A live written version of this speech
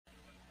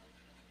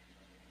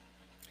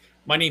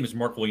My name is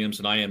Mark Williams,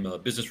 and I am a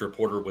business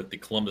reporter with the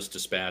Columbus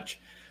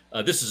Dispatch.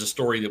 This is a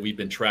story that we've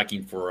been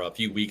tracking for a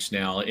few weeks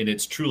now, and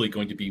it's truly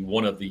going to be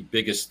one of the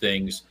biggest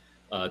things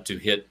to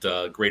hit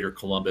Greater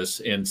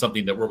Columbus, and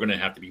something that we're going to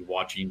have to be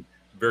watching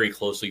very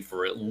closely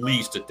for at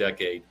least a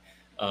decade.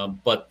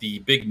 But the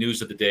big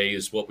news of the day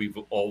is what we've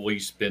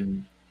always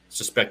been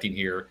suspecting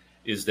here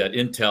is that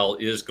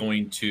Intel is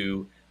going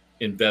to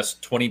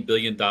invest $20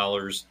 billion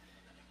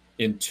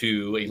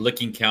into a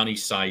Licking County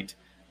site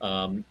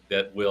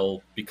that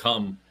will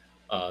become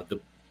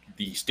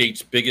the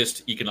state's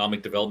biggest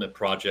economic development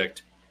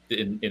project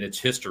in its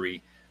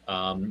history.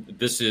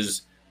 This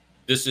is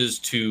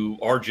to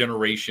our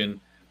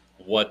generation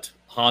what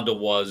Honda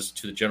was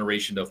to the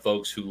generation of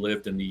folks who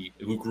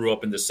grew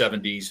up in the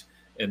 70s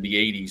and the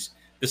 80s.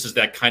 This is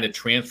that kind of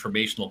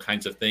transformational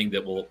kinds of thing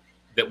that will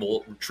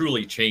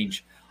truly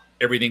change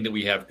everything that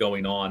we have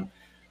going on.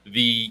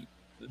 The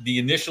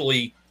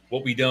initially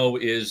what we know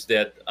is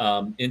that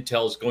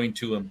Intel is going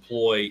to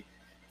employ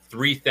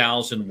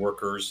 3,000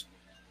 workers.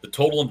 The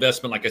total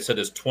investment, like I said,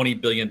 is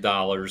 $20 billion.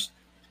 There's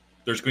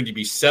going to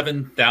be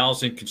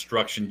 7,000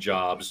 construction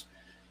jobs,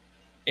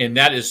 and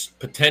that is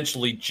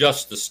potentially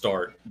just the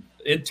start.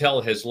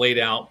 Intel has laid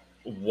out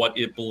what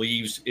it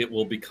believes it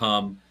will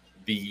become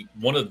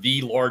one of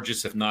the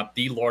largest, if not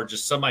the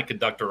largest,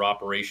 semiconductor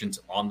operations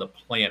on the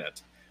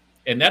planet.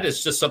 And that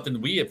is just something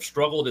we have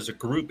struggled as a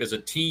group, as a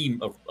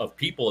team of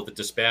people at the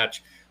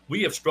Dispatch.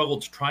 We have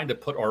struggled trying to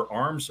put our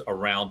arms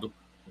around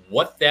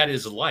what that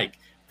is like.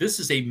 This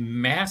is a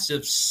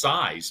massive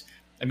size.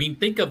 I mean,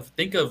 think of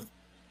the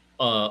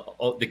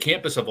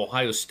campus of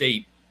Ohio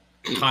State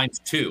times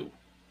two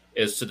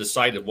as to the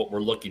site of what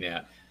we're looking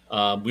at.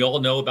 We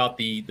all know about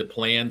the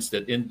plans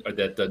that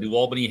New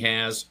Albany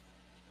has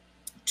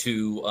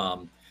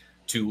to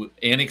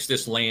annex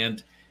this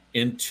land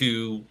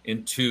from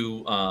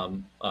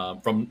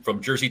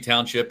Jersey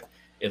Township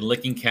in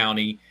Licking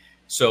County.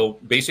 So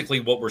basically,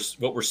 what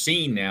we're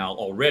seeing now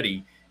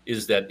already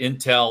is that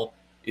Intel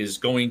is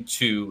going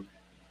to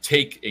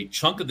take a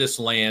chunk of this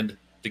land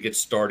to get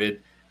started,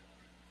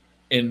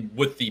 and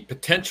with the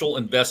potential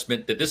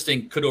investment that this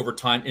thing could over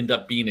time end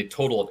up being a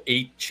total of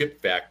 8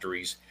 chip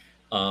factories,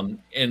 and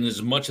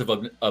as much of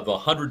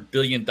 $100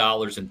 billion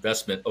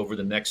investment over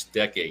the next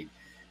decade.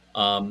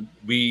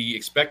 We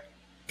expect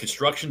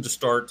construction to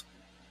start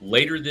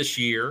later this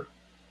year,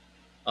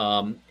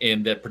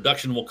 and that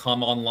production will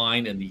come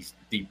online in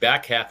the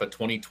back half of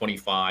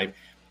 2025.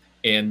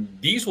 And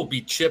these will be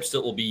chips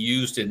that will be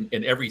used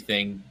in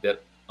everything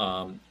that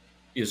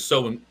is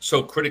so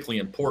critically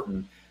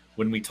important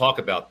when we talk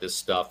about this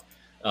stuff.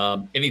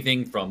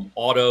 Anything from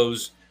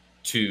autos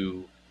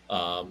to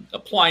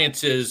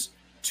appliances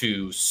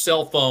to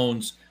cell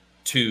phones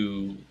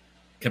to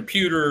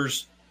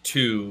computers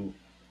to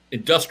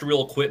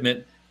industrial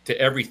equipment to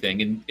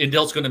everything. And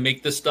Intel's going to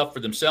make this stuff for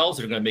themselves.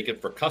 They're going to make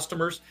it for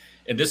customers.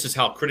 And this is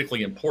how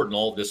critically important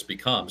all of this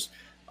becomes.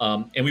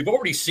 And we've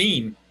already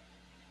seen,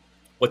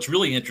 what's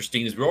really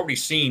interesting is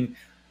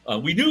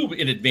we knew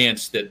in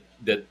advance that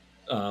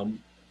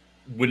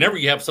whenever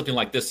you have something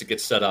like this that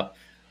gets set up,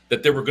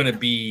 that there were going to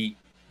be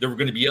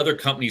other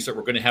companies that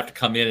were going to have to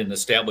come in and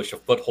establish a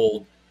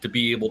foothold to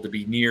be able to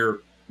be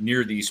near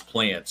these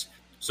plants.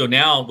 So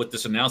now with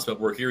this announcement,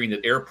 we're hearing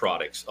that Air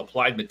Products,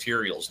 Applied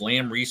Materials,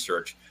 Lam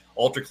Research,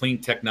 Ultra Clean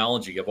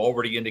Technology have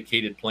already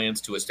indicated plans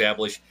to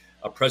establish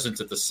a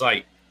presence at the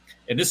site.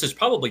 And this is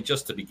probably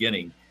just the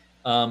beginning.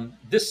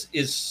 This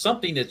is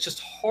something that's just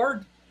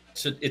hard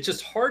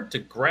to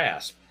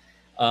grasp.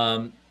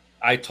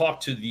 I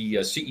talked to the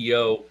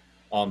CEO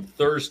on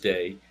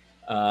Thursday,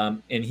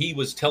 and he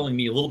was telling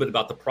me a little bit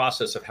about the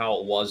process of how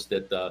it was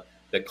that that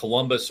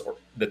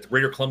the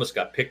Greater Columbus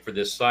got picked for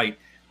this site.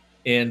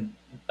 And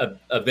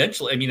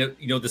eventually, I mean,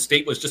 the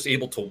state was just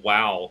able to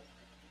wow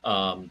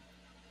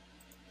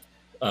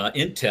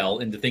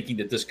Intel into thinking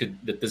that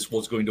this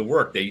was going to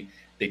work. They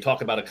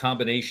talk about a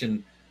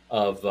combination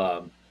of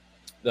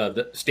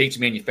the state's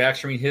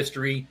manufacturing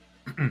history,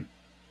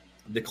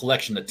 the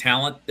collection of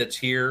talent that's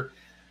here,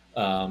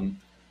 all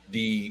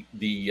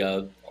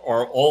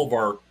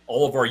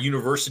of our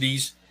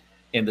universities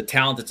and the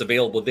talent that's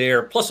available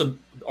there, plus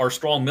our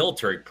strong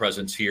military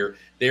presence here.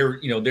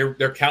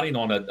 They're counting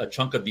on a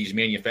chunk of these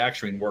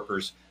manufacturing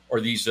workers or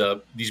these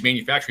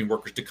manufacturing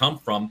workers to come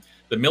from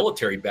the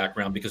military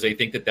background, because they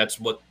think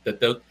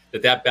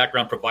that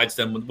background provides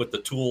them with the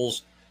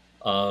tools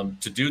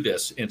to do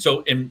this. And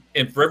so, and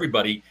for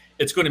everybody,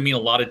 it's going to mean a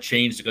lot of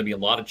change. There's going to be a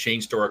lot of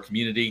change to our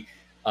community.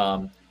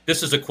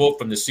 This is a quote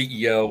from the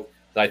CEO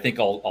that I think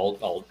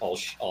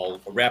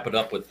I'll wrap it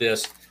up with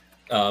this.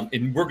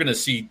 And we're going to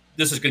see,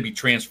 this is going to be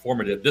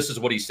transformative. This is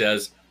what he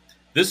says.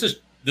 This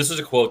is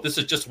a quote. This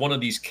is just one of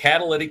these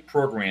catalytic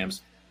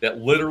programs that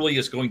literally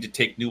is going to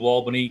take New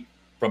Albany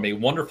from a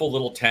wonderful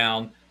little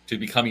town to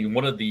becoming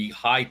one of the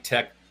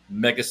high-tech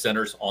mega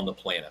centers on the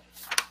planet.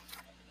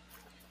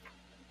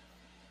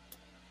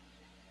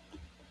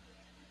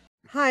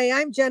 Hi,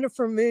 I'm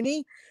Jennifer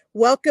Mooney.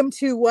 Welcome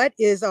to what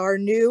is our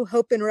new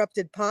Hope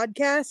Interrupted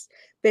podcast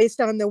based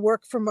on the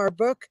work from our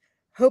book,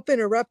 Hope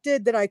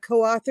Interrupted that I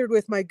co-authored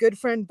with my good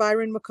friend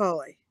Byron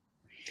McCauley.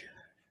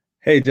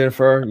 Hey,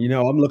 Jennifer,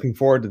 I'm looking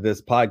forward to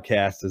this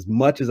podcast as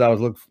much as I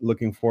was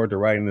looking forward to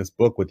writing this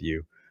book with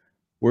you.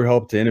 We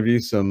hope to interview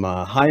some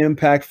high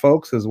impact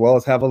folks as well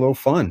as have a little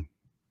fun.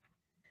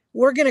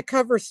 We're going to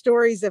cover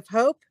stories of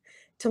hope.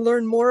 To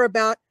learn more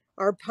about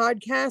our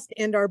podcast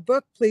and our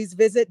book, please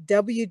visit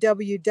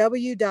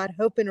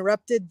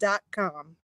www.hopeinterrupted.com.